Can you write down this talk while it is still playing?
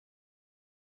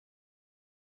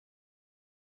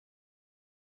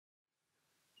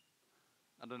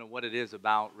I don't know what it is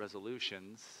about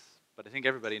resolutions, but I think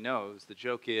everybody knows the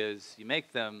joke is you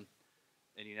make them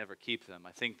and you never keep them.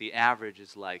 I think the average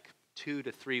is like 2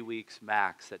 to 3 weeks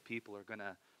max that people are going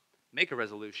to make a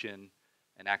resolution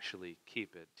and actually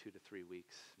keep it. 2 to 3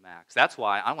 weeks max. That's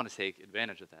why I want to take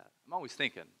advantage of that. I'm always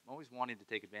thinking, I'm always wanting to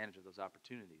take advantage of those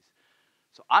opportunities.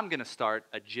 So I'm going to start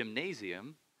a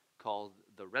gymnasium called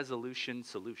the Resolution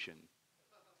Solution.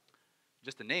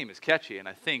 Just the name is catchy, and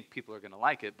I think people are going to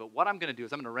like it. But what I'm going to do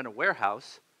is I'm going to rent a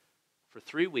warehouse for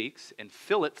 3 weeks and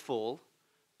fill it full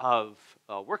of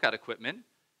workout equipment,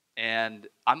 and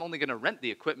I'm only going to rent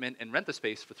the equipment and rent the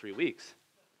space for 3 weeks.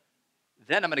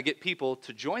 Then I'm going to get people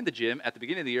to join the gym at the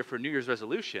beginning of the year for a New Year's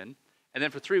resolution, and then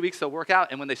for 3 weeks they'll work out,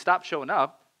 and when they stop showing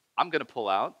up, I'm going to pull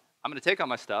out, I'm going to take all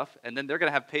my stuff, and then they're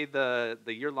going to have paid the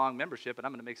year-long membership, and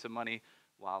I'm going to make some money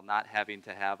while not having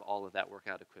to have all of that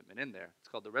workout equipment in there. It's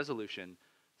called the Resolution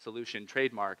Solution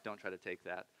trademark. Don't try to take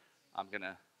that. I'm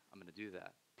gonna do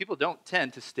that. People don't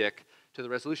tend to stick to the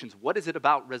resolutions. What is it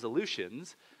about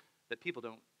resolutions that people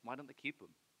don't? Why don't they keep them?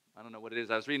 I don't know what it is.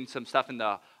 I was reading some stuff in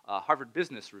the Harvard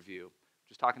Business Review,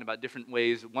 just talking about different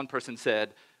ways. One person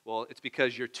said, "Well, it's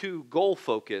because you're too goal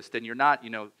focused and you're not,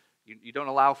 you don't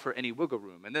allow for any wiggle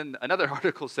room." And then another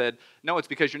article said, no, it's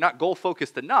because you're not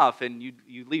goal-focused enough and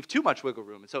you leave too much wiggle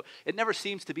room. And so it never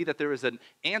seems to be that there is an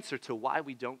answer to why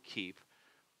we don't keep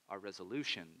our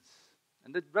resolutions.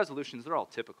 And the resolutions, they're all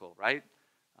typical, right?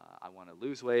 I want to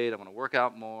lose weight, I want to work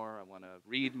out more, I want to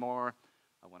read more,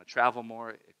 I want to travel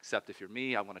more, except if you're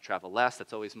me, I want to travel less.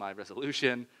 That's always my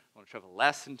resolution. I want to travel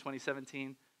less in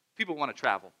 2017. People want to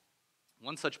travel.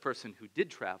 One such person who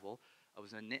did travel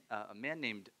was a man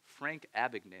named Frank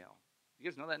Abagnale. You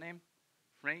guys know that name?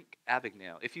 Frank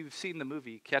Abagnale. If you've seen the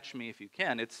movie Catch Me If You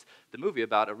Can, it's the movie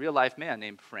about a real-life man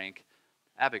named Frank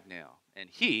Abagnale. And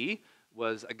he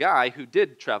was a guy who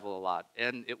did travel a lot,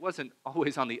 and it wasn't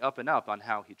always on the up and up on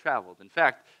how he traveled. In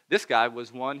fact, this guy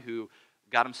was one who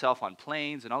got himself on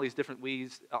planes and all these different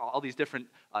ways, all these different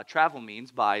travel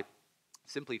means by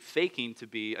simply faking to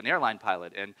be an airline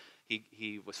pilot, and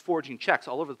he was forging checks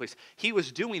all over the place. He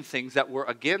was doing things that were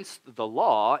against the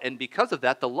law, and because of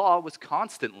that, the law was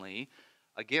constantly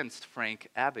against Frank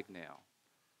Abagnale,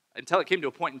 until it came to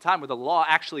a point in time where the law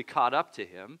actually caught up to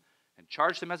him and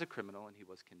charged him as a criminal, and he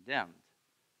was condemned.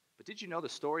 But did you know the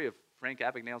story of Frank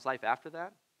Abagnale's life after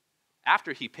that?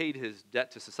 After he paid his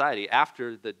debt to society,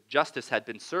 after the justice had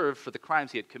been served for the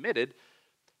crimes he had committed,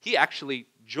 he actually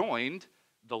joined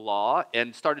the law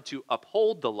and started to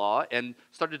uphold the law and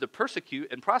started to persecute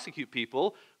and prosecute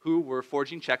people who were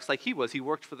forging checks like he was. He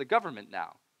worked for the government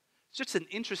now. It's just an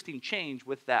interesting change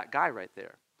with that guy right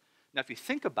there. Now, if you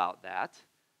think about that,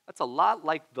 that's a lot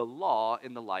like the law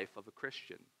in the life of a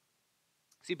Christian.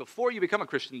 See, before you become a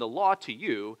Christian, the law to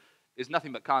you is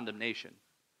nothing but condemnation.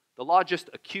 The law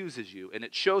just accuses you, and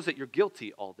it shows that you're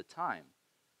guilty all the time.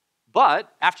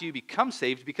 But after you become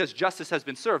saved, because justice has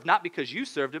been served, not because you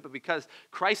served it, but because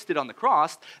Christ did on the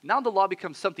cross, now the law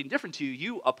becomes something different to you.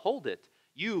 You uphold it.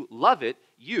 You love it.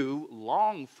 You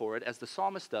long for it, as the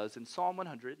psalmist does in Psalm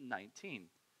 119.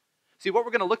 See, what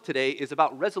we're going to look today is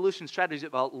about resolution strategies,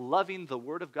 about loving the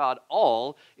Word of God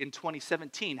all in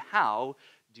 2017. How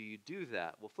do you do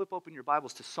that? Well, flip open your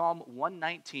Bibles to Psalm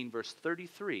 119, verse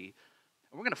 33.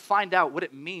 And we're going to find out what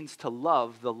it means to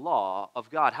love the law of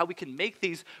God, how we can make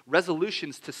these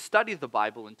resolutions to study the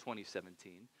Bible in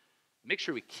 2017, make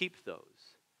sure we keep those.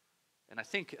 And I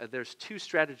think there's two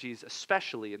strategies,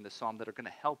 especially in the psalm, that are going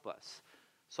to help us.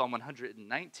 Psalm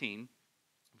 119,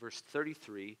 verse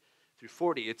 33 through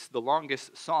 40. It's the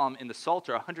longest psalm in the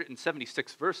Psalter,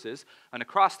 176 verses, an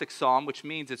acrostic psalm, which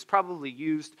means it's probably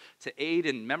used to aid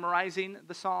in memorizing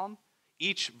the psalm.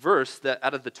 Each verse,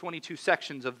 out of the 22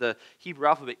 sections of the Hebrew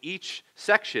alphabet, each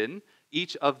section,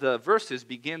 each of the verses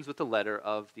begins with the letter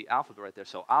of the alphabet right there.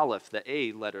 So Aleph, the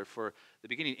A letter for the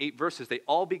beginning 8 verses, they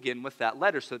all begin with that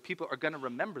letter, so that people are going to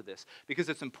remember this, because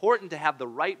it's important to have the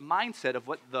right mindset of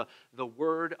what the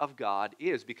Word of God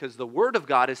is, because the Word of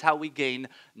God is how we gain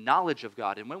knowledge of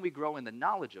God. And when we grow in the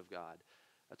knowledge of God,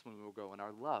 that's when we will grow in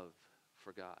our love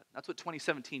for God. That's what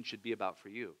 2017 should be about for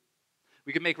you.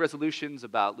 We can make resolutions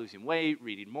about losing weight,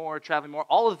 reading more, traveling more.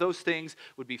 All of those things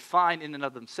would be fine in and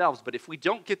of themselves. But if we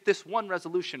don't get this one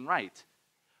resolution right,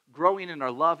 growing in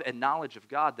our love and knowledge of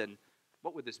God, then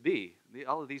what would this be?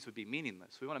 All of these would be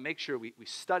meaningless. We want to make sure we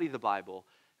study the Bible,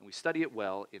 and we study it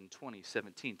well in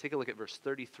 2017. Take a look at verse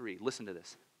 33. Listen to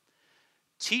this.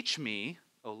 Teach me,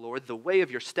 O Lord, the way of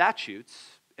your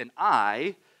statutes, and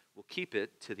I will keep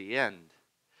it to the end.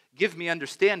 Give me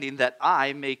understanding that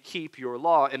I may keep your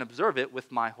law and observe it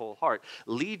with my whole heart.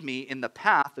 Lead me in the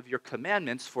path of your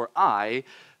commandments, for I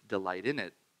delight in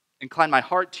it. Incline my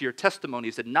heart to your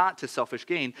testimonies and not to selfish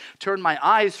gain. Turn my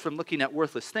eyes from looking at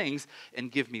worthless things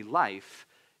and give me life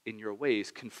in your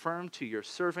ways. Confirm to your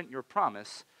servant your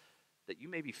promise that you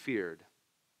may be feared.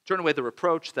 Turn away the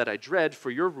reproach that I dread, for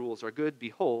your rules are good.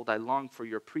 Behold, I long for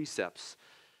your precepts.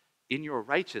 In your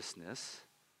righteousness,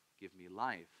 give me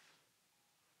life.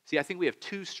 See, I think we have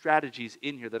two strategies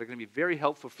in here that are going to be very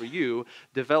helpful for you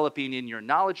developing in your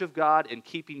knowledge of God and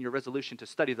keeping your resolution to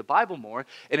study the Bible more.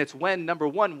 And it's when, number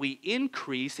one, we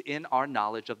increase in our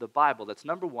knowledge of the Bible. That's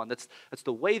number one. That's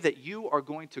the way that you are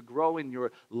going to grow in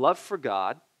your love for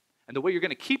God. And the way you're going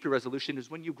to keep your resolution is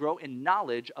when you grow in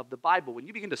knowledge of the Bible. When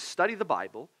you begin to study the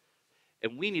Bible,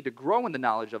 and we need to grow in the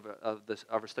knowledge of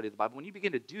our study of the Bible, when you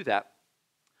begin to do that,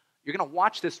 you're going to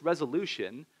watch this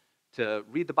resolution to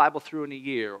read the Bible through in a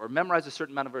year or memorize a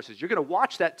certain amount of verses. You're going to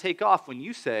watch that take off when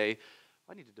you say,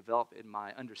 I need to develop in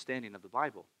my understanding of the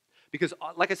Bible. Because,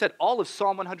 like I said, all of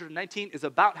Psalm 119 is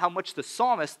about how much the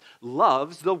psalmist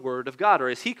loves the Word of God, or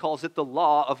as he calls it, the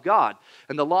law of God.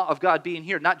 And the law of God being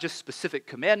here, not just specific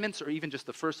commandments or even just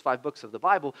the first 5 books of the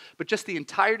Bible, but just the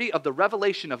entirety of the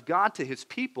revelation of God to his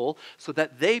people so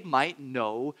that they might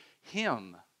know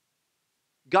him.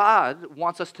 God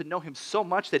wants us to know him so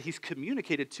much that he's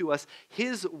communicated to us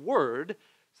his word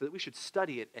so that we should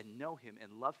study it and know him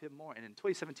and love him more. And in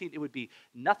 2017, it would be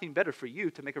nothing better for you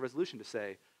to make a resolution to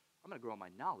say, I'm going to grow in my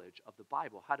knowledge of the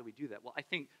Bible. How do we do that? Well, I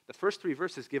think the first 3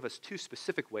 verses give us 2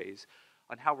 specific ways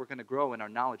on how we're going to grow in our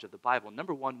knowledge of the Bible.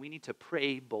 Number 1, we need to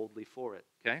pray boldly for it,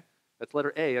 okay? That's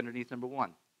letter A underneath number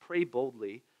 1. Pray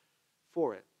boldly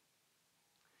for it.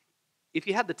 If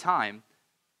you had the time,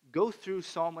 go through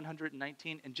Psalm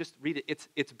 119 and just read it.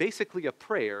 It's basically a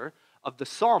prayer of the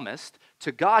psalmist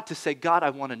to God to say, God,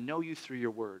 I want to know you through your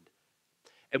word.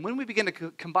 And when we begin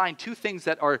to combine 2 things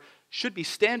that should be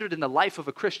standard in the life of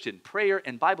a Christian, prayer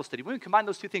and Bible study, when we combine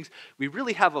those 2 things, we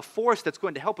really have a force that's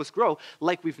going to help us grow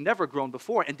like we've never grown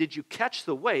before. And did you catch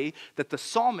the way that the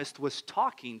psalmist was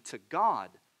talking to God?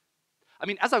 I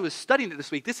mean, as I was studying it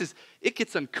this week, it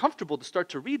gets uncomfortable to start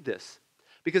to read this.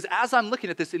 Because as I'm looking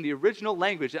at this in the original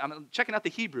language, I'm checking out the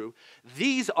Hebrew,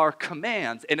 these are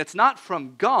commands, and it's not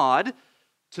from God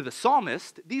to the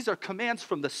psalmist. These are commands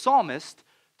from the psalmist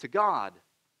to God.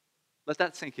 Let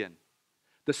that sink in.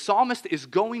 The psalmist is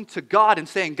going to God and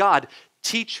saying, God,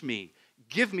 teach me,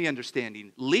 give me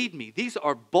understanding, lead me. These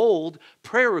are bold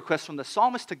prayer requests from the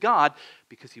psalmist to God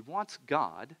because he wants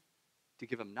God to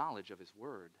give him knowledge of his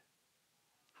word.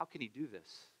 How can he do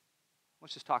this?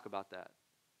 Let's just talk about that.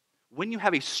 When you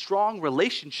have a strong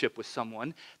relationship with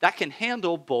someone, that can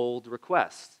handle bold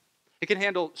requests. It can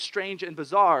handle strange and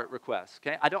bizarre requests,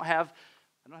 okay? I don't have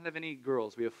any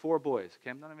girls. We have 4 boys,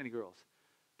 okay? I don't have any girls.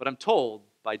 But I'm told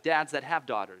by dads that have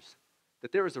daughters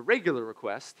that there is a regular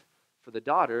request for the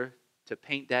daughter to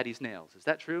paint daddy's nails. Is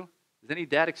that true? Has any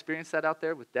dad experienced that out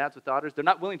there with dads with daughters? They're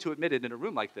not willing to admit it in a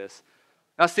room like this.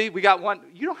 Now see, we got one.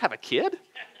 You don't have a kid?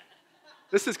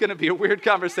 This is going to be a weird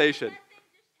conversation.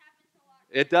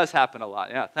 It does happen a lot.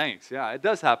 Yeah, thanks. Yeah, it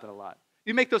does happen a lot.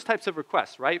 You make those types of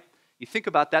requests, right? You think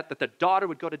about that the daughter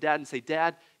would go to dad and say,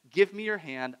 Dad, give me your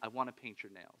hand. I want to paint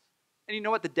your nails. And you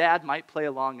know what? The dad might play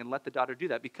along and let the daughter do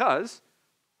that because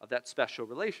of that special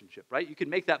relationship, right? You can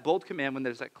make that bold command when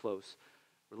there's that close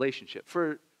relationship.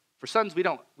 For sons, we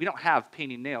don't have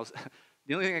painting nails.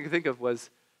 The only thing I can think of was,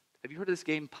 have you heard of this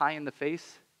game, Pie in the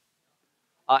Face?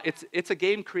 It's a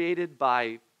game created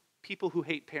by people who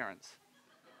hate parents.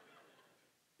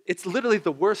 It's literally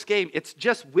the worst game. It's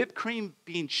just whipped cream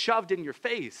being shoved in your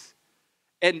face.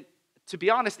 And to be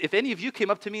honest, if any of you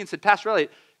came up to me and said, Pastor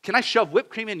Elliott, can I shove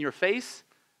whipped cream in your face?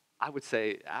 I would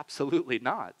say, absolutely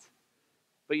not.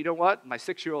 But you know what? My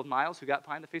 6-year-old Miles, who got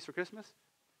pie in the face for Christmas,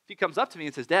 if he comes up to me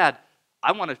and says, Dad,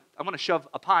 I want to shove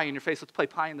a pie in your face. Let's play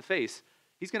pie in the face.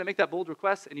 He's going to make that bold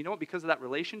request. And you know what? Because of that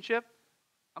relationship,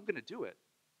 I'm going to do it.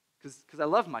 Because I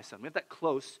love my son. We have that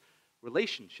close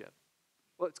relationship.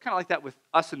 Well, it's kind of like that with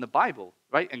us in the Bible,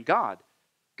 right? And God.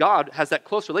 God has that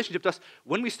close relationship to us.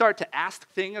 When we start to ask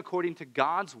things according to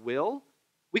God's will,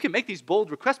 we can make these bold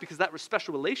requests because that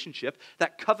special relationship,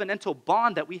 that covenantal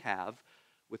bond that we have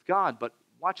with God. But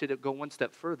watch it go one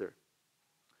step further.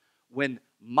 When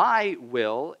my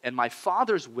will and my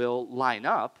Father's will line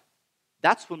up,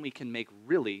 that's when we can make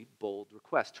really bold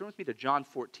requests. Turn with me to John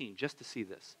 14 just to see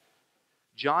this.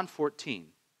 John 14.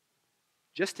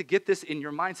 Just to get this in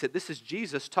your mindset, this is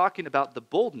Jesus talking about the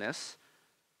boldness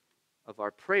of our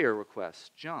prayer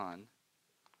requests. John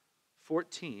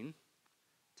 14.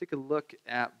 Take a look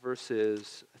at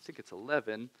verses, I think it's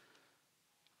 11.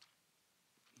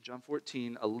 John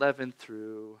 14, 11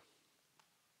 through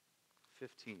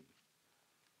 15.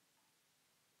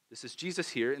 This is Jesus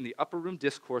here in the upper room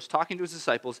discourse talking to his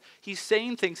disciples. He's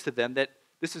saying things to them that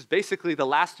this is basically the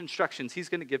last instructions he's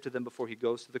going to give to them before he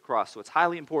goes to the cross. So it's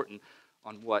highly important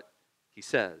on what he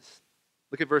says.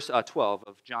 Look at verse 12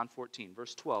 of John 14.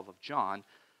 Verse 12 of John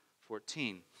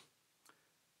 14.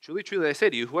 Truly, truly, I say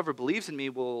to you, whoever believes in me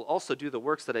will also do the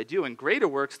works that I do, and greater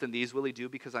works than these will he do,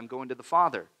 because I'm going to the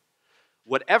Father.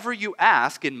 Whatever you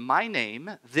ask in my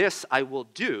name, this I will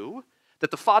do,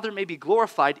 that the Father may be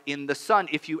glorified in the Son.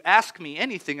 If you ask me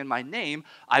anything in my name,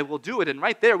 I will do it. And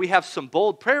right there we have some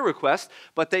bold prayer requests,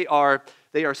 but they are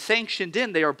sanctioned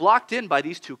in, they are blocked in by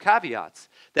these two caveats,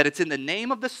 that it's in the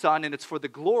name of the Son and it's for the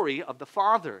glory of the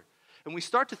Father. And we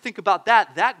start to think about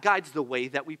that guides the way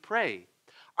that we pray.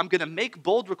 I'm going to make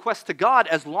bold requests to God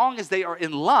as long as they are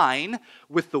in line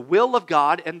with the will of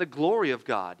God and the glory of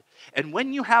God. And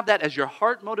when you have that as your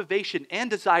heart motivation and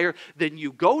desire, then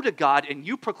you go to God and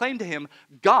you proclaim to him,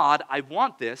 God, I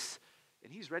want this.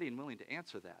 And he's ready and willing to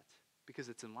answer that because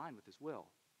it's in line with his will.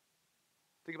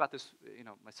 Think about this,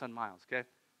 my son Miles, okay?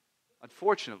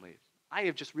 Unfortunately, I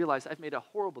have just realized I've made a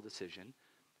horrible decision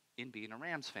in being a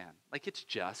Rams fan.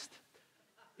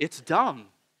 It's dumb.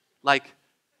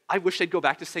 I wish they'd go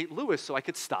back to St. Louis so I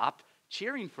could stop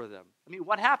cheering for them. I mean,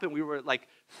 what happened? We were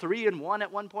 3-1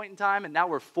 at one point in time, and now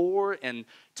we're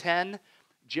 4-10.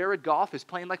 Jared Goff is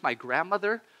playing like my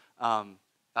grandmother.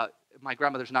 My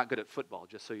grandmother's not good at football,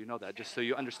 just so you know that, just so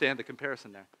you understand the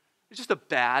comparison there. It's just a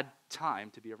bad time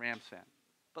to be a Rams fan.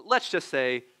 But let's just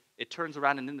say it turns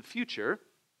around, and in the future,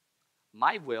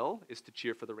 my will is to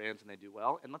cheer for the Rams and they do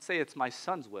well, and let's say it's my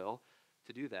son's will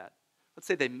to do that. Let's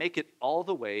say they make it all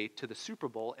the way to the Super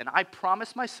Bowl, and I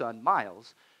promise my son,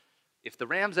 Miles, if the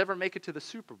Rams ever make it to the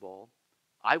Super Bowl,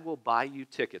 I will buy you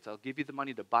tickets. I'll give you the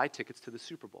money to buy tickets to the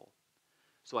Super Bowl.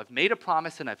 So I've made a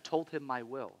promise, and I've told him my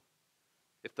will.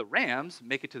 If the Rams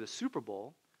make it to the Super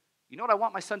Bowl, you know what I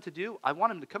want my son to do? I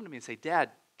want him to come to me and say, Dad,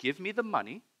 give me the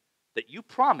money that you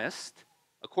promised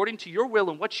according to your will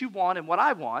and what you want and what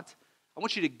I want. I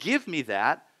want you to give me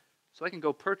that so I can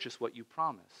go purchase what you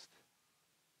promised.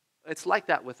 It's like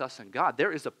that with us and God.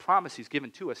 There is a promise he's given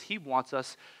to us. He wants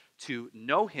us to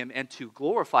know him and to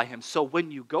glorify him. So when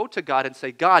you go to God and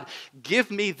say, God, give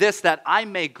me this that I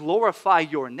may glorify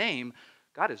your name,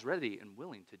 God is ready and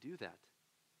willing to do that.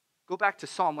 Go back to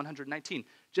Psalm 119.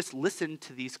 Just listen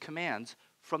to these commands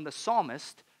from the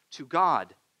psalmist to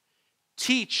God.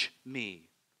 Teach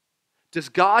me. Does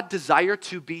God desire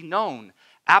to be known?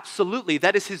 Absolutely.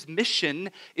 That is his mission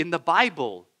in the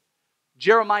Bible.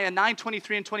 Jeremiah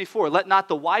 9:23 and 24. Let not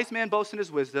the wise man boast in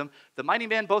his wisdom, the mighty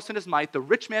man boast in his might, the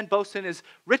rich man boast in his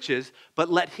riches,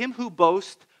 but let him who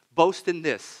boasts boast in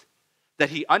this, that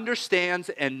he understands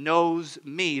and knows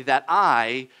me, that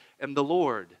I am the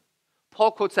Lord.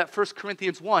 Paul quotes that 1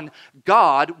 Corinthians 1,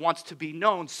 God wants to be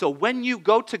known. So when you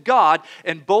go to God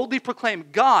and boldly proclaim,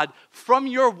 God, from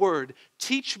your word,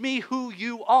 teach me who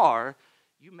you are,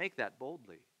 you make that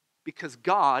boldly. Because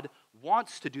God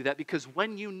wants to do that, because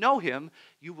when you know him,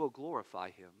 you will glorify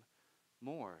him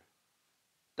more.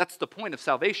 That's the point of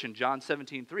salvation, John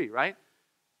 17:3, right?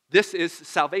 This is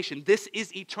salvation. This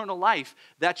is eternal life,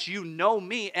 that you know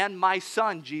me and my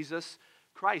Son, Jesus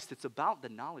Christ. It's about the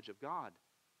knowledge of God.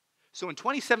 So in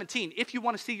 2017, if you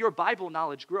want to see your Bible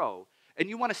knowledge grow, and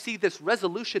you want to see this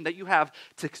resolution that you have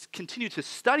to continue to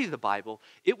study the Bible,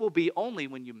 it will be only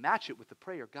when you match it with the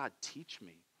prayer, God, teach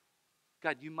me.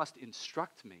 God, you must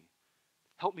instruct me.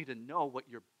 Help me to know what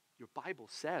your Bible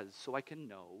says so I can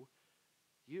know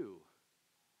you.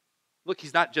 Look,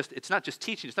 it's not just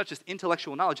teaching, it's not just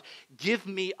intellectual knowledge. Give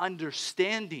me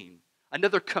understanding.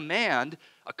 Another command,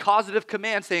 a causative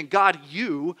command saying, God,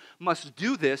 you must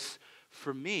do this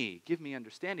for me. Give me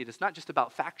understanding. It's not just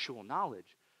about factual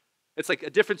knowledge. It's like a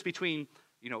difference between,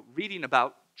 reading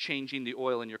about changing the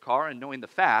oil in your car and knowing the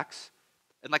facts,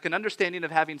 and like an understanding of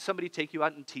having somebody take you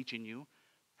out and teaching you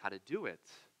how to do it.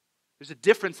 There's a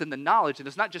difference in the knowledge, and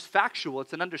it's not just factual,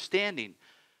 it's an understanding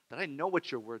that I know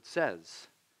what your word says.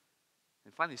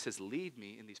 And finally, he says, lead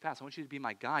me in these paths. I want you to be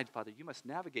my guide, Father. You must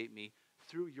navigate me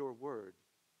through your word.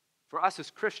 For us as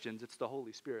Christians, it's the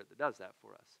Holy Spirit that does that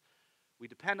for us. We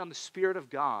depend on the Spirit of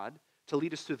God to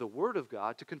lead us through the word of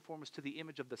God, to conform us to the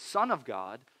image of the Son of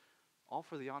God, all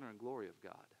for the honor and glory of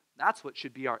God. That's what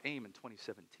should be our aim in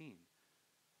 2017.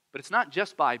 But it's not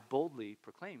just by boldly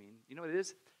proclaiming. You know what it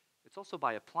is? It's also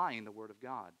by applying the Word of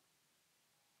God.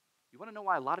 You want to know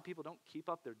why a lot of people don't keep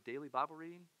up their daily Bible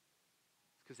reading?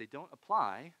 It's because they don't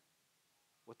apply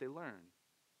what they learn.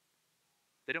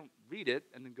 They don't read it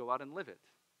and then go out and live it.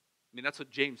 I mean, that's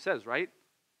what James says, right?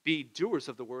 Be doers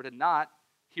of the Word and not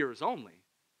hearers only.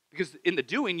 Because in the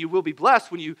doing, you will be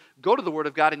blessed when you go to the Word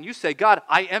of God and you say, God,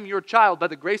 I am your child by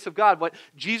the grace of God. What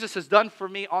Jesus has done for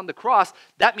me on the cross,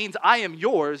 that means I am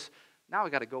yours. Now I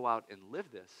got to go out and live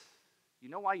this. You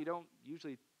know why you don't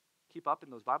usually keep up in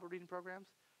those Bible reading programs?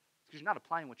 It's because you're not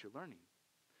applying what you're learning.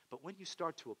 But when you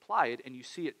start to apply it and you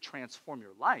see it transform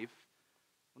your life,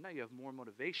 well, now you have more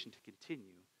motivation to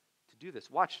continue to do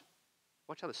this. Watch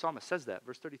how the psalmist says that.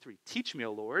 Verse 33, teach me,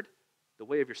 O Lord, the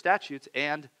way of your statutes,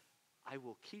 and I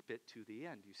will keep it to the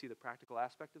end. You see the practical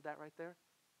aspect of that right there?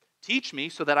 Teach me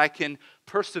so that I can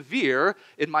persevere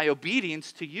in my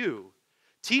obedience to you.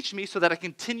 Teach me so that I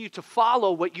continue to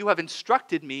follow what you have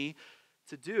instructed me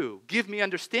to do. Give me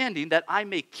understanding that I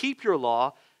may keep your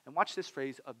law, and watch this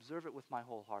phrase, observe it with my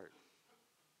whole heart.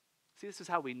 See, this is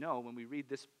how we know when we read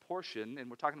this portion, and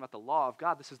we're talking about the law of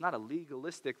God, this is not a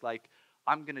legalistic, like,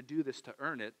 I'm going to do this to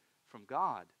earn it from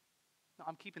God. No,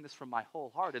 I'm keeping this from my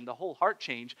whole heart, and the whole heart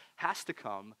change has to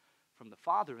come from the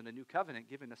Father in the new covenant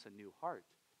giving us a new heart.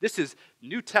 This is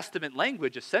New Testament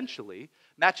language, essentially,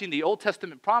 matching the Old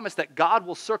Testament promise that God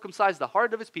will circumcise the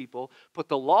heart of his people, put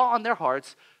the law on their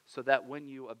hearts, so that when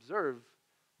you observe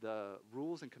the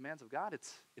rules and commands of God,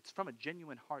 it's from a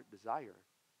genuine heart desire.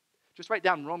 Just write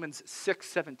down Romans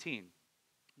 6:17.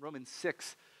 Romans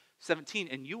 6:17,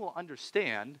 and you will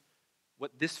understand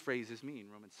what this phrases mean.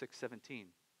 Romans 6:17.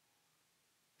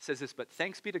 It says this, but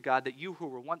thanks be to God that you who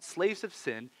were once slaves of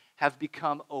sin have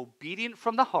become obedient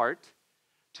from the heart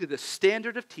to the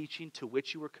standard of teaching to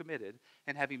which you were committed,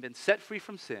 and having been set free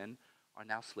from sin, are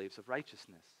now slaves of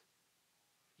righteousness.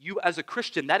 You as a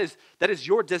Christian, that is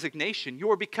your designation. You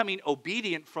are becoming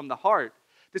obedient from the heart.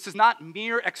 This is not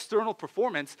mere external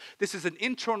performance. This is an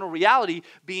internal reality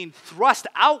being thrust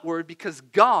outward because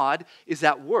God is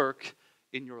at work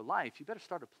in your life. You better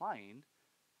start applying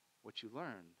what you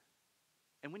learn.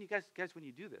 And when you guys, when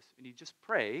you do this, and you just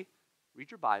pray,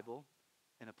 read your Bible,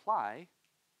 and apply,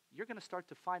 you're going to start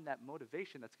to find that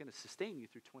motivation that's going to sustain you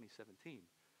through 2017.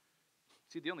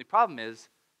 See, the only problem is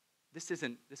this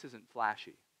isn't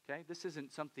flashy, okay? This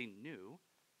isn't something new.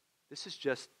 This is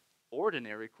just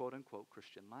ordinary, quote-unquote,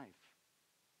 Christian life.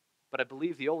 But I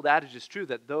believe the old adage is true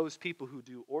that those people who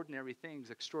do ordinary things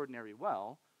extraordinary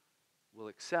well will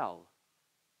excel.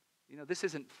 You know, this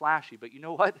isn't flashy, but you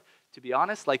know what? To be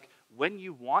honest, like when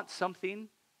you want something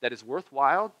that is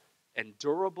worthwhile and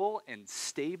durable and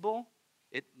stable,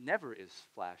 it never is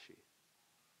flashy.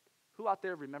 Who out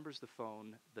there remembers the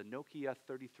phone, the Nokia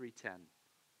 3310?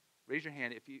 Raise your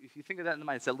hand. If you think of that in the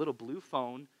mind, it's that little blue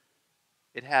phone.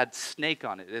 It had Snake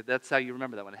on it. That's how you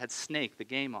remember that one. It had Snake, the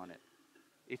game on it.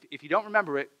 If you don't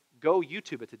remember it, go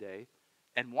YouTube it today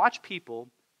and watch people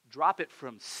drop it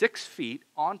from 6 feet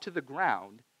onto the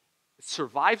ground. It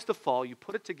survives the fall. You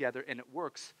put it together, and it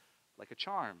works like a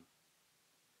charm.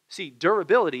 See,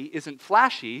 durability isn't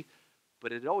flashy,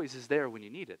 but it always is there when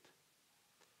you need it.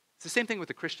 It's the same thing with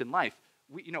the Christian life.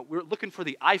 We're looking for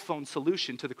the iPhone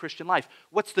solution to the Christian life.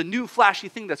 What's the new flashy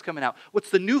thing that's coming out? What's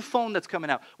the new phone that's coming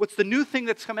out? What's the new thing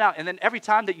that's coming out? And then every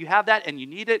time that you have that and you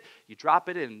need it, you drop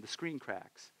it and the screen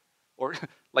cracks. Or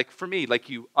like for me, like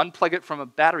you unplug it from a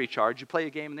battery charge, you play a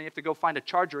game, and then you have to go find a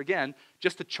charger again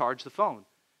just to charge the phone.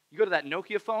 You go to that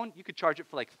Nokia phone, you could charge it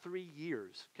for like 3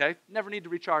 years, okay? Never need to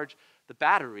recharge the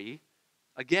battery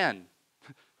again.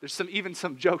 There's even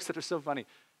some jokes that are so funny.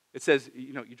 It says,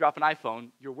 you drop an iPhone,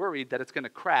 you're worried that it's going to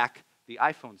crack the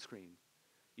iPhone screen.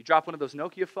 You drop one of those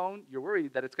Nokia phones, you're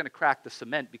worried that it's going to crack the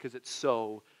cement because it's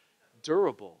so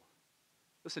durable.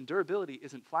 Listen, durability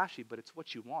isn't flashy, but it's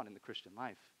what you want in the Christian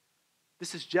life.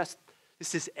 This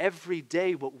is every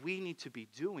day what we need to be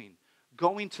doing.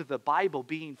 Going to the Bible,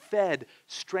 being fed,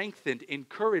 strengthened,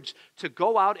 encouraged to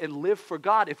go out and live for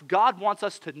God. If God wants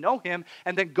us to know him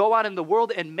and then go out in the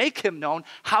world and make him known,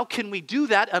 how can we do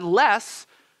that unless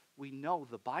we know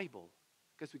the Bible?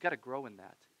 Because we've got to grow in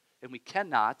that. And we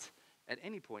cannot, at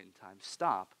any point in time,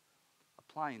 stop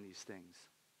applying these things.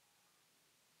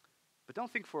 But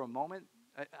don't think for a moment,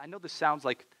 I know this sounds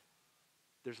like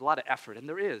there's a lot of effort, and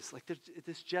there is. Like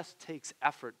this just takes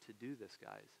effort to do this,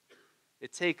 guys.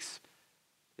 It takes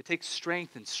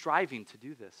strength and striving to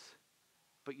do this.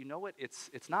 But you know what?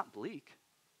 It's not bleak.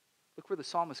 Look where the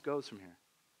psalmist goes from here.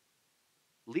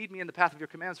 Lead me in the path of your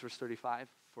commands, verse 35,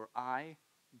 for I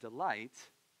delight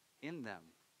in them.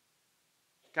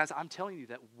 Guys, I'm telling you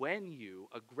that when you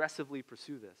aggressively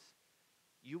pursue this,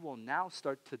 you will now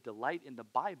start to delight in the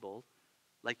Bible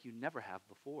like you never have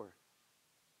before.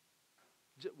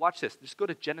 Watch this. Just go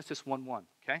to Genesis 1:1,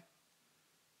 okay?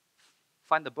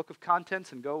 Find the book of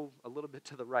contents and go a little bit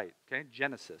to the right, okay?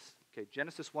 Genesis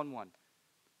 1:1.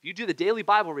 If you do the daily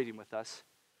Bible reading with us,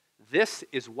 this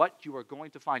is what you are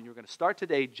going to find. You're going to start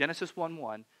today, Genesis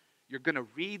 1:1, you're going to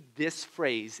read this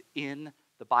phrase in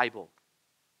the Bible.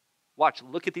 Watch,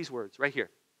 look at these words right here.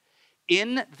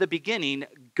 In the beginning,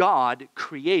 God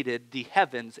created the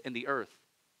heavens and the earth.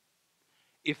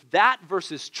 If that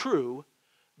verse is true,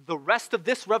 the rest of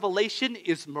this revelation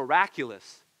is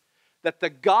miraculous. That the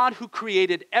God who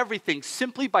created everything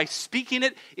simply by speaking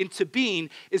it into being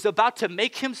is about to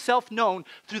make himself known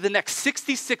through the next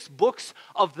 66 books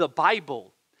of the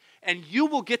Bible. And you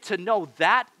will get to know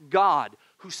that God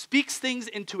who speaks things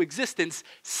into existence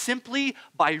simply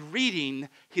by reading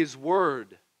his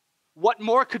word. What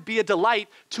more could be a delight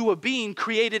to a being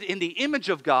created in the image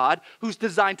of God, who's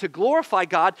designed to glorify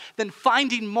God, than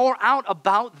finding more out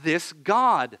about this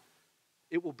God?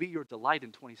 It will be your delight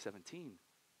in 2017.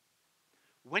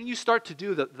 When you start to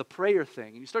do the prayer thing,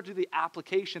 and you start to do the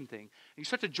application thing, and you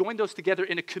start to join those together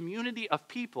in a community of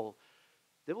people,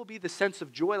 there will be the sense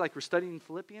of joy like we're studying in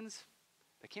Philippians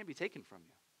that can't be taken from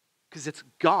you. Because it's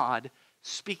God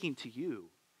speaking to you.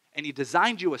 And he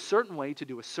designed you a certain way to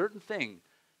do a certain thing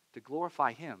to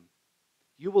glorify him.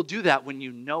 You will do that when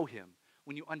you know him,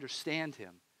 when you understand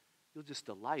him. You'll just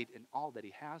delight in all that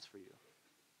he has for you.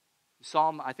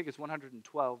 Psalm, I think it's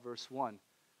 112, verse 1.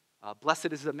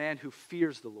 Blessed is the man who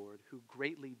fears the Lord, who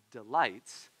greatly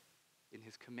delights in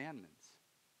his commandments.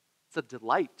 It's a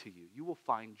delight to you. You will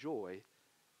find joy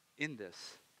in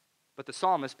this. But the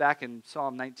psalmist, back in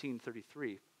Psalm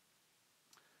 19:33,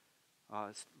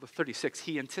 36,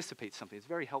 he anticipates something. It's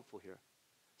very helpful here.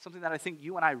 Something that I think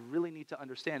you and I really need to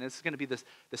understand. This is going to be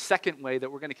the second way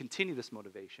that we're going to continue this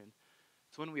motivation.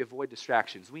 It's when we avoid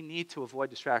distractions. We need to avoid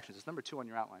distractions. It's number 2 on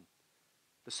your outline.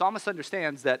 The psalmist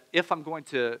understands that if I'm going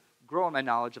to grow in my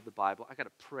knowledge of the Bible, I got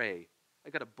to pray. I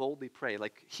got to boldly pray.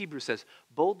 Like Hebrews says,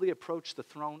 boldly approach the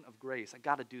throne of grace. I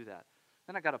got to do that.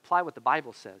 Then I got to apply what the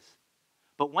Bible says.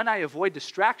 But when I avoid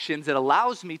distractions, it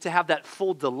allows me to have that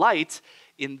full delight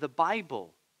in the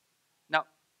Bible.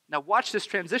 Now watch this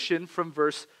transition from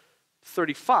verse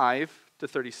 35 to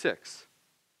 36.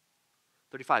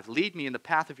 35, lead me in the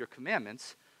path of your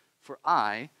commandments, for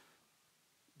I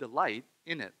delight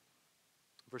in it.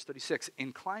 Verse 36,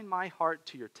 incline my heart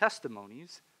to your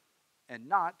testimonies and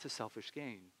not to selfish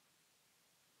gain.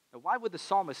 Now, why would the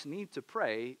psalmist need to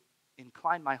pray,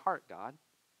 incline my heart, God?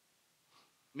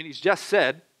 I mean, he's just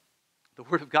said, the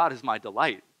word of God is my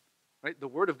delight, right? The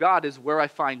word of God is where I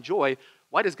find joy.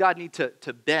 Why does God need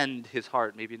to bend his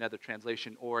heart, maybe another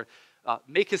translation, or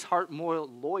make his heart more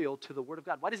loyal to the word of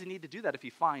God? Why does he need to do that if he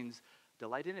finds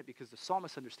delight in it? Because the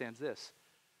psalmist understands this,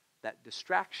 that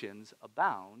distractions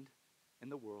abound in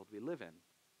the world we live in.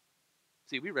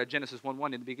 See, we read Genesis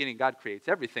 1:1, in the beginning God creates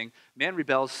everything. Man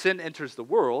rebels, sin enters the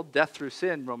world, death through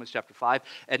sin, Romans chapter 5.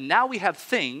 And now we have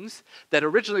things that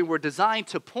originally were designed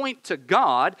to point to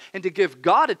God and to give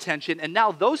God attention, and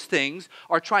now those things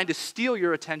are trying to steal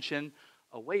your attention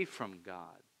away from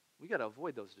God. We got to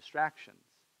avoid those distractions.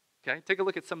 Okay, take a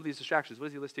look at some of these distractions. What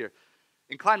does he list here?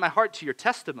 Incline my heart to your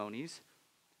testimonies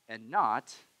and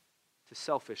not to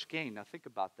selfish gain. Now think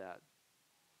about that.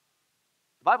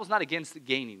 The Bible's not against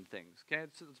gaining things, okay?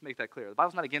 Let's make that clear. The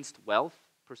Bible's not against wealth,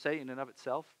 per se, in and of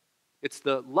itself. It's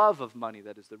the love of money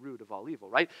that is the root of all evil,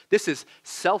 right? This is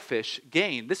selfish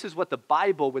gain. This is what the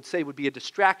Bible would say would be a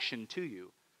distraction to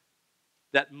you.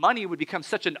 That money would become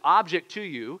such an object to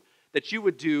you that you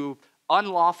would do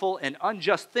unlawful and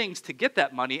unjust things to get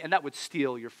that money, and that would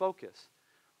steal your focus.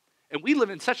 And we live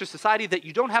in such a society that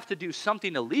you don't have to do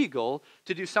something illegal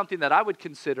to do something that I would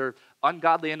consider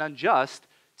ungodly and unjust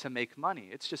to make money.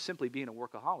 It's just simply being a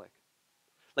workaholic.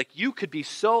 Like you could be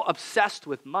so obsessed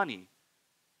with money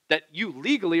that you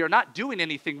legally are not doing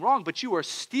anything wrong, but you are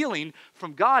stealing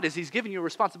from God as he's giving you a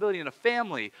responsibility in a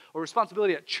family, or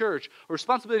responsibility at church, or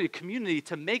responsibility in a community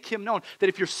to make him known. That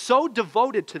if you're so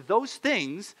devoted to those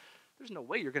things, there's no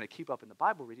way you're going to keep up in the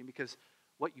Bible reading, because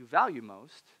what you value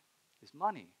most is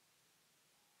money.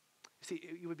 See,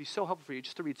 it would be so helpful for you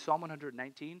just to read Psalm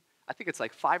 119. I think it's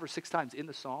like 5 or 6 times in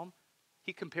the Psalm.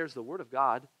 He compares the word of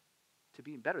God to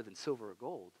being better than silver or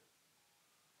gold.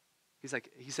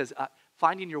 He says,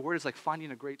 finding your word is like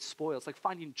finding a great spoil. It's like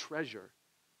finding treasure.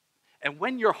 And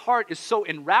when your heart is so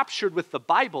enraptured with the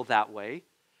Bible that way,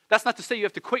 that's not to say you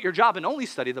have to quit your job and only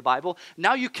study the Bible.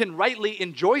 Now you can rightly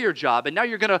enjoy your job, and now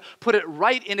you're going to put it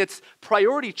right in its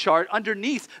priority chart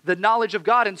underneath the knowledge of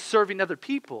God and serving other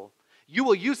people. You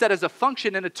will use that as a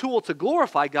function and a tool to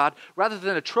glorify God rather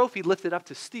than a trophy lifted up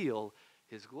to steal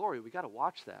his glory. We got to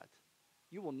watch that.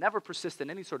 You will never persist in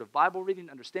any sort of Bible reading,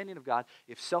 understanding of God,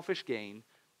 if selfish gain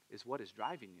is what is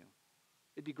driving you.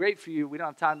 It'd be great for you, we don't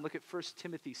have time, look at 1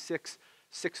 Timothy 6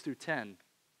 through 10.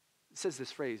 It says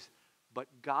this phrase, but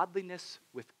godliness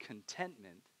with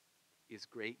contentment is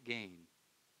great gain.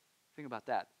 Think about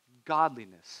that.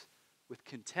 Godliness with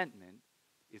contentment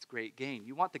is great gain.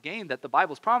 You want the gain that the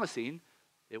Bible's promising,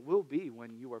 it will be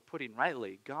when you are putting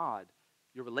rightly God,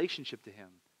 your relationship to him,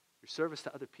 your service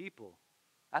to other people.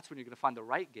 That's when you're going to find the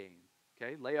right gain.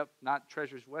 Okay? Lay up not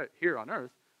treasures here on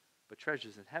earth, but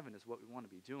treasures in heaven is what we want to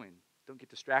be doing. Don't get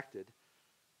distracted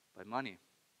by money.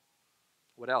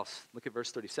 What else? Look at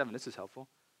verse 37. This is helpful.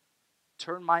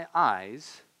 Turn my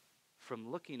eyes from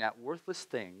looking at worthless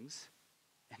things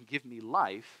and give me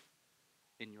life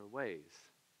in your ways.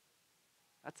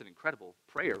 That's an incredible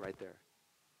prayer right there.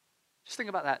 Just think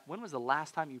about that. When was the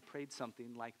last time you prayed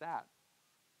something like that?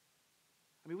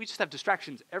 I mean, we just have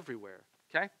distractions everywhere,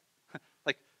 okay?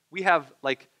 Like, we have,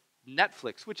 like,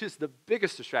 Netflix, which is the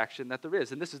biggest distraction that there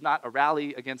is. And this is not a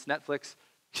rally against Netflix.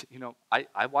 You know,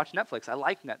 I watch Netflix. I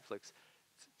like Netflix.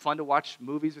 It's fun to watch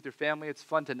movies with your family. It's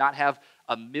fun to not have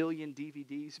a million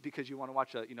DVDs because you want to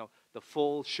watch the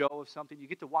full show of something. You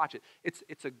get to watch it.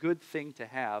 It's a good thing to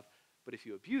have, but if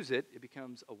you abuse it, it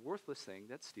becomes a worthless thing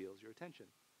that steals your attention.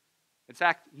 In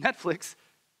fact, Netflix,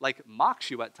 like,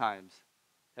 mocks you at times.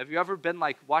 Have you ever been,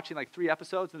 like, watching, like, 3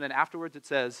 episodes, and then afterwards it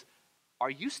says, "Are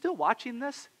you still watching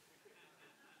this?"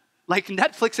 Like,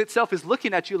 Netflix itself is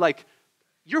looking at you like,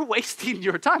 you're wasting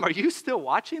your time. Are you still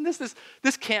watching this?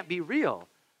 This can't be real.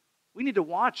 We need to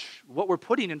watch what we're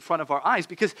putting in front of our eyes,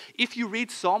 because if you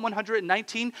read Psalm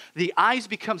 119, the eyes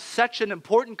become such an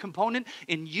important component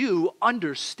in you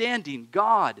understanding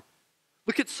God.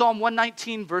 Look at Psalm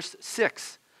 119, verse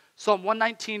 6. Psalm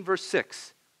 119, verse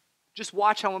 6. Just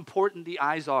watch how important the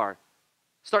eyes are.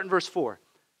 Start in verse 4.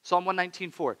 Psalm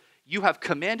 119, 4. You have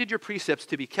commanded your precepts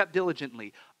to be kept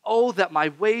diligently. Oh, that my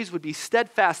ways would be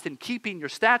steadfast in keeping your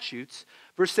statutes.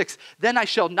 Verse 6, then I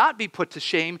shall not be put to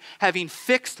shame, having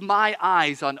fixed my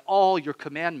eyes on all your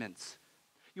commandments.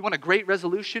 You want a great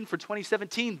resolution for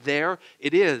 2017? There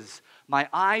it is. My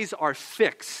eyes are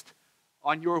fixed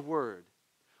on your word.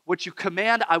 What you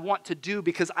command, I want to do,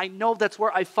 because I know that's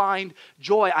where I find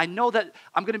joy. I know that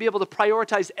I'm going to be able to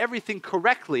prioritize everything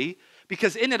correctly,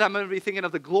 because in it I'm going to be thinking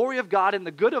of the glory of God and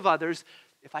the good of others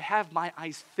if I have my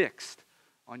eyes fixed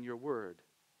on your word.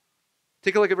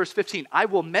 Take a look at verse 15. I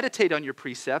will meditate on your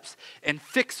precepts and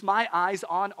fix my eyes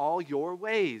on all your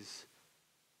ways.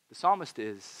 The psalmist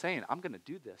is saying, I'm going to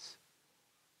do this.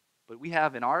 But we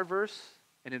have in our verse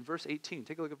and in verse 18,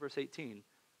 take a look at verse 18,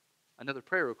 another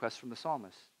prayer request from the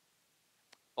psalmist.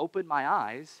 Open my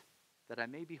eyes that I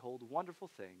may behold wonderful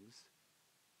things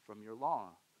from your law.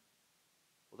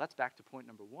 Well, that's back to point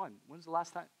number 1. When's the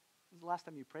last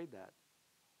time you prayed that?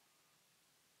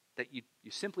 That you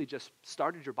simply just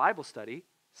started your Bible study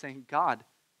saying, God,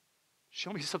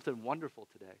 show me something wonderful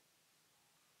today.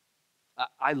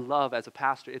 I love, as a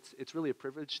pastor, it's really a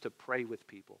privilege to pray with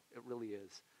people. It really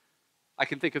is. I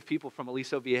can think of people from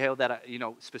Aliso Viejo that,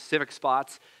 specific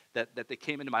spots that they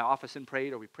came into my office and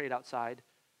prayed, or we prayed outside.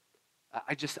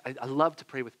 I love to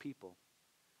pray with people.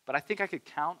 But I think I could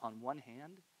count on one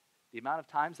hand the amount of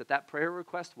times that prayer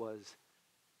request was,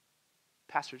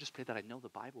 Pastor, just pray that I know the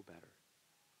Bible better.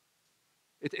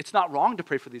 It's not wrong to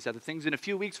pray for these other things. In a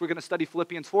few weeks, we're going to study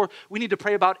Philippians 4. We need to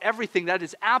pray about everything. That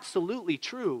is absolutely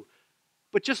true.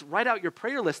 But just write out your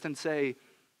prayer list and say,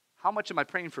 how much am I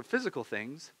praying for physical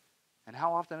things? And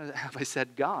how often have I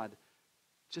said, God,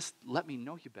 just let me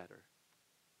know you better.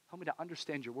 Help me to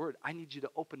understand your word. I need you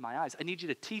to open my eyes. I need you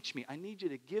to teach me. I need you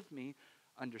to give me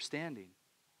understanding.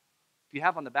 If you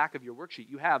have on the back of your worksheet,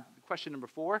 you have question number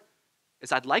 4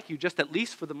 is I'd like you just at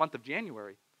least for the month of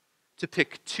January to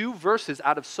pick 2 verses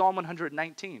out of Psalm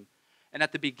 119. And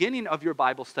at the beginning of your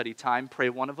Bible study time, pray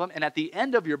one of them. And at the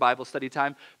end of your Bible study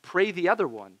time, pray the other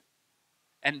one.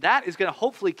 And that is going to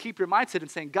hopefully keep your mindset in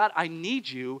saying, God, I need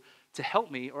you to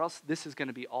help me, or else this is going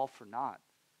to be all for naught.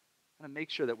 I'm going to make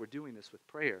sure that we're doing this with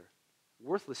prayer.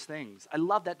 Worthless things. I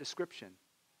love that description.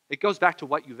 It goes back to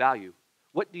what you value.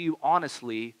 What do you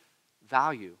honestly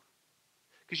value?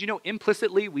 Because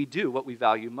implicitly we do what we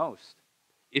value most.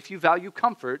 If you value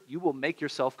comfort, you will make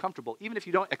yourself comfortable, even if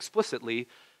you don't explicitly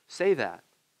say that.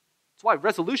 That's why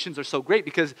resolutions are so great,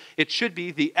 because it should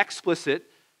be the explicit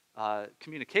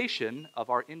communication of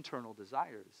our internal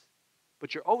desires.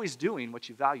 But you're always doing what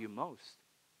you value most.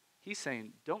 He's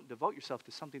saying, don't devote yourself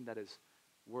to something that is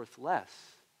worth less,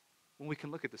 when we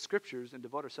can look at the scriptures and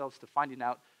devote ourselves to finding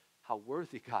out how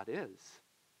worthy God is.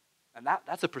 And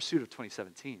that's a pursuit of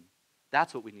 2017.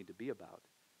 That's what we need to be about.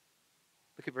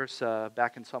 Look at verse,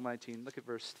 back in Psalm 19, look at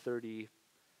verse 30,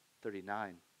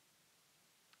 39.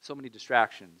 So many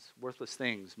distractions, worthless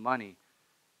things, money.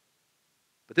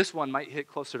 But this one might hit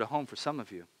closer to home for some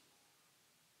of you.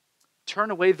 Turn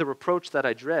away the reproach that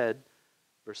I dread,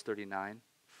 verse 39,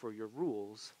 for your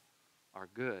rules are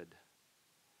good.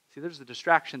 See, there's a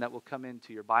distraction that will come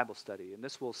into your Bible study, and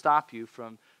this will stop you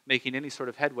from making any sort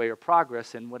of headway or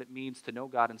progress in what it means to know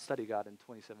God and study God in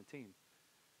 2017.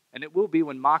 And it will be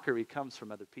when mockery comes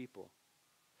from other people.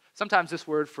 Sometimes this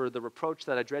word for the reproach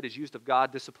that I dread is used of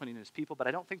God disciplining his people, but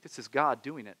I don't think this is God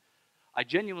doing it. I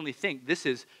genuinely think this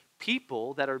is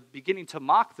people that are beginning to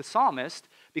mock the psalmist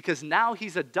because now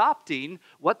he's adopting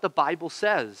what the Bible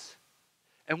says.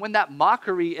 And when that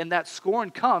mockery and that scorn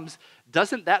comes,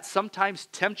 doesn't that sometimes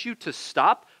tempt you to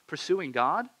stop pursuing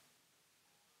God?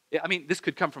 I mean, this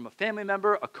could come from a family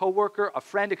member, a coworker, a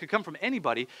friend. It could come from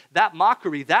anybody. That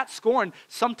mockery, that scorn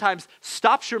sometimes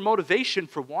stops your motivation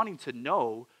for wanting to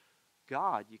know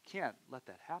God. You can't let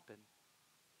that happen.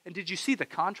 And did you see the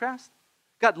contrast?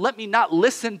 God, let me not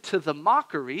listen to the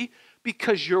mockery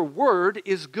because your word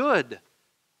is good.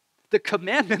 The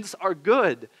commandments are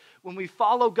good. When we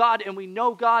follow God and we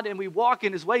know God and we walk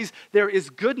in his ways, there is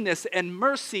goodness and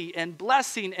mercy and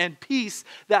blessing and peace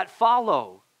that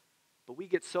follow. But we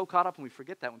get so caught up and we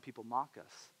forget that when people mock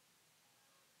us.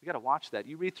 We got to watch that.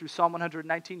 You read through Psalm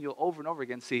 119, you'll over and over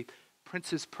again see,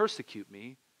 princes persecute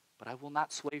me, but I will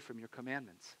not sway from your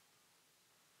commandments.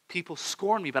 People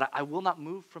scorn me, but I will not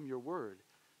move from your word.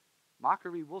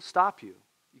 Mockery will stop you.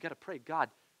 You got to pray, God,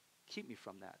 keep me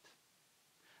from that.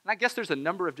 And I guess there's a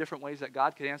number of different ways that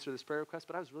God could answer this prayer request,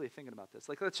 but I was really thinking about this.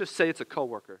 Like, let's just say it's a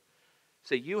coworker.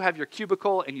 Say you have your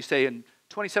cubicle and you say in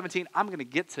 2017, I'm going to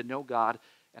get to know God,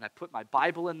 and I put my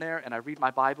Bible in there and I read my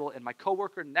Bible, and my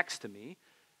coworker next to me,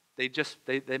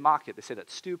 they mock it. They say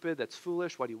that's stupid, that's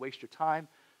foolish, why do you waste your time?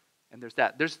 And there's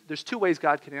that. There's two ways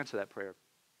God can answer that prayer.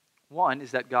 One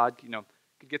is that God,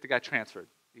 could get the guy transferred.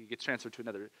 He gets transferred to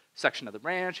another section of the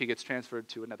branch. He gets transferred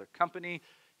to another company.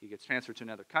 He gets transferred to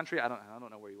another country. I don't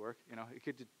know where you work.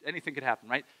 Anything could happen,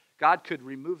 right? God could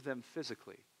remove them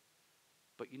physically.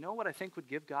 But you know what I think would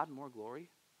give God more glory?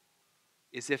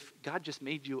 Is if God just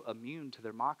made you immune to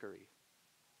their mockery.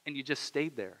 And you just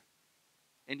stayed there.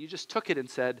 And you just took it and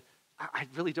said, I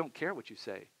really don't care what you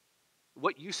say.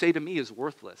 What you say to me is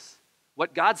worthless.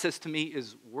 What God says to me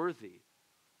is worthy.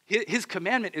 His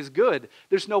commandment is good.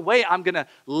 There's no way I'm going to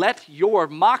let your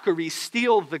mockery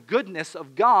steal the goodness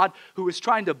of God who is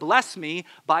trying to bless me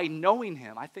by knowing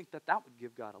him. I think that would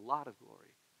give God a lot of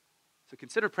glory. So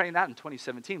consider praying that in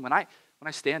 2017. When I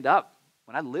stand up,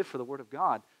 when I live for the word of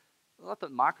God, let the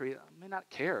mockery, I may not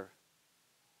care.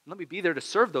 Let me be there to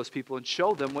serve those people and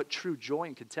show them what true joy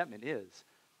and contentment is.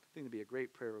 I think it'd be a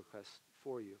great prayer request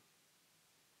for you.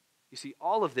 You see,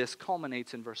 all of this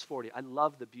culminates in verse 40. I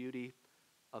love the beauty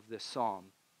of this psalm.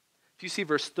 If you see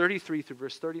verse 33 through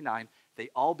verse 39, they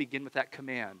all begin with that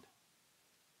command.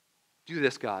 Do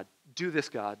this, God. Do this,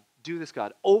 God. Do this,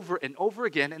 God. Over and over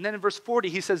again. And then in verse 40,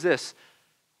 he says this,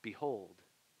 behold.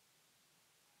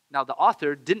 Now, the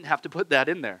author didn't have to put that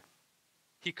in there.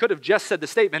 He could have just said the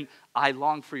statement, I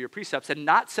long for your precepts, and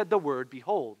not said the word,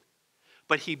 behold.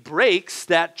 But he breaks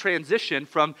that transition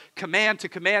from command to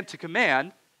command to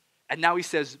command, and now he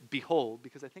says, behold,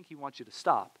 because I think he wants you to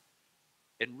stop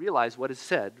and realize what is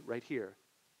said right here.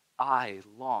 I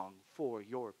long for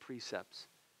your precepts.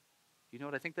 You know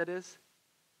what I think that is?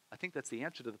 I think that's the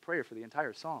answer to the prayer for the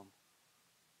entire psalm.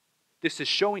 This is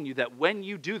showing you that when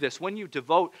you do this, when you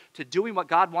devote to doing what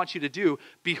God wants you to do,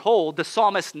 behold, the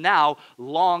psalmist now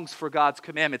longs for God's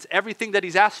commandments. Everything that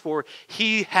he's asked for,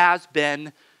 he has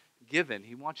been given.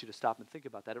 He wants you to stop and think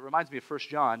about that. It reminds me of 1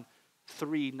 John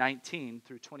 3:19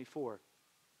 through 24.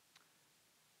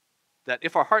 That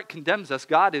if our heart condemns us,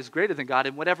 God is greater than God,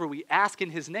 and whatever we ask in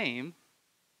his name,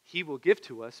 he will give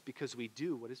to us because we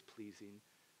do what is pleasing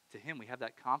to him. We have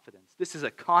that confidence. This is a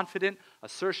confident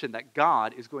assertion that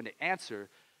God is going to answer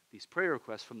these prayer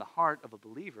requests from the heart of a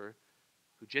believer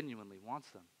who genuinely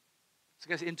wants them. So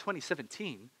guys, in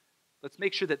 2017, let's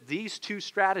make sure that these two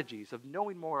strategies of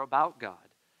knowing more about God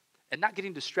and not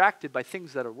getting distracted by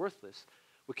things that are worthless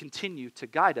will continue to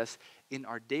guide us in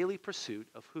our daily pursuit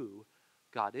of who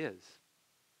God is.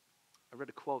 I read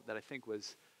a quote that I think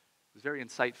was very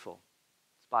insightful.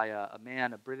 It's by a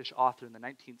man, a British author in the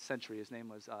 19th century. His name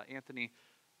was Anthony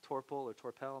Torpel.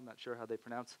 I'm not sure how they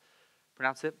pronounce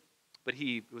it. But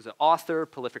he was an author,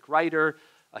 prolific writer.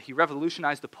 He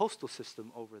revolutionized the postal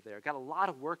system over there. Got a lot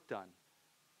of work done.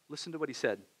 Listen to what he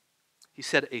said. He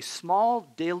said, a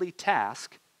small daily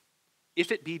task,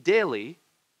 if it be daily,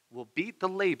 will beat the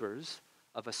labors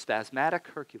of a spasmodic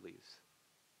Hercules.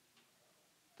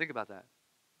 Think about that.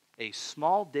 A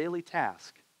small daily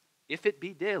task, if it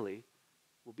be daily,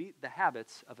 will beat the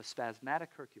habits of a spasmodic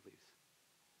Hercules.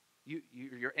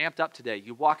 You're amped up today.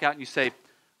 You walk out and you say,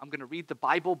 I'm going to read the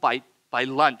Bible by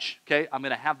lunch, okay? I'm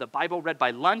going to have the Bible read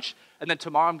by lunch, and then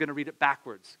tomorrow I'm going to read it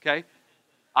backwards, okay?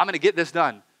 I'm going to get this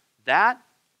done. That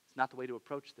is not the way to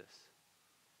approach this.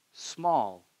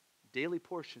 Small, daily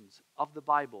portions of the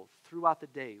Bible throughout the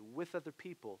day with other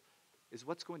people is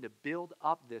what's going to build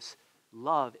up this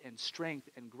love and strength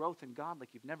and growth in God like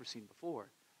you've never seen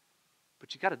before.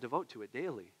 But you got to devote to it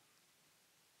daily.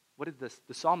 What did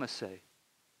the psalmist say?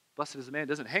 Blessed is the man who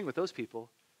doesn't hang with those people,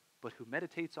 but who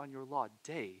meditates on your law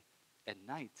day and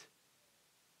night.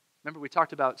 Remember, we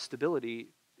talked about stability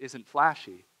isn't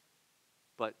flashy.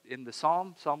 But in the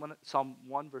Psalm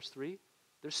 1, verse 3,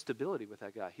 there's stability with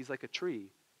that guy. He's like a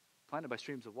tree planted by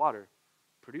streams of water,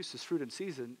 produces fruit in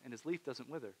season, and his leaf doesn't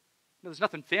wither. There's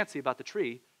nothing fancy about the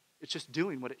tree. It's just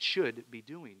doing what it should be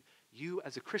doing. You,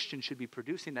 as a Christian, should be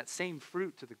producing that same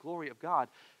fruit to the glory of God.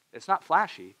 It's not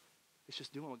flashy. It's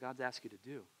just doing what God's asked you to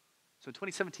do. So in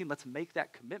 2017, let's make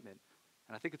that commitment.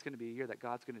 And I think it's going to be a year that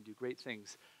God's going to do great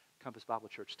things. Compass Bible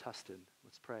Church, Tustin.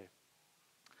 Let's pray.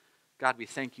 God, we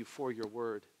thank you for your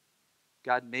word.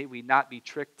 God, may we not be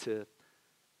tricked to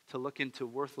look into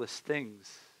worthless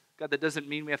things. God, that doesn't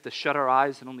mean we have to shut our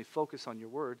eyes and only focus on your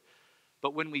word.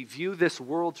 But when we view this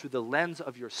world through the lens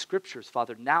of your scriptures,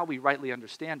 Father, now we rightly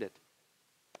understand it.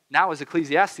 Now, as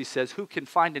Ecclesiastes says, who can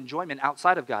find enjoyment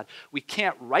outside of God? We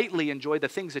can't rightly enjoy the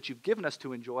things that you've given us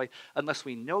to enjoy unless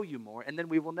we know you more, and then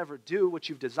we will never do what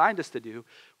you've designed us to do,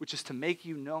 which is to make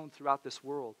you known throughout this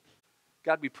world.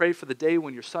 God, we pray for the day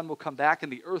when your Son will come back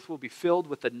and the earth will be filled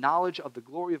with the knowledge of the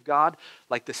glory of God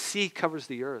like the sea covers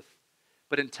the earth.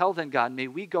 But until then, God, may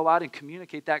we go out and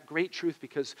communicate that great truth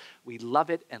because we love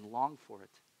it and long for it.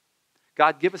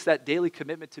 God, give us that daily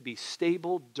commitment to be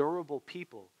stable, durable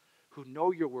people who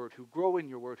know your word, who grow in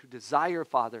your word, who desire,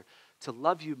 Father, to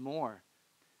love you more.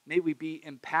 May we be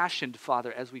impassioned,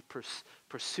 Father, as we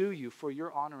pursue you for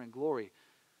your honor and glory.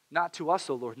 Not to us,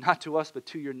 O Lord, not to us, but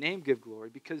to your name give glory,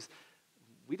 because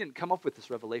we didn't come up with this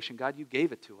revelation. God, you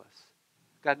gave it to us.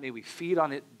 God, may we feed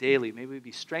on it daily. May we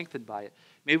be strengthened by it.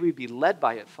 May we be led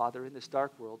by it, Father, in this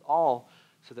dark world, all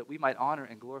so that we might honor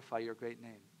and glorify your great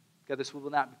name. God, this will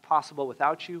not be possible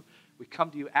without you. We come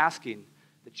to you asking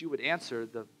that you would answer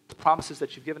the promises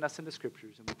that you've given us in the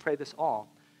scriptures. And we pray this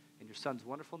all in your Son's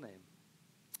wonderful name.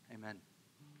 Amen.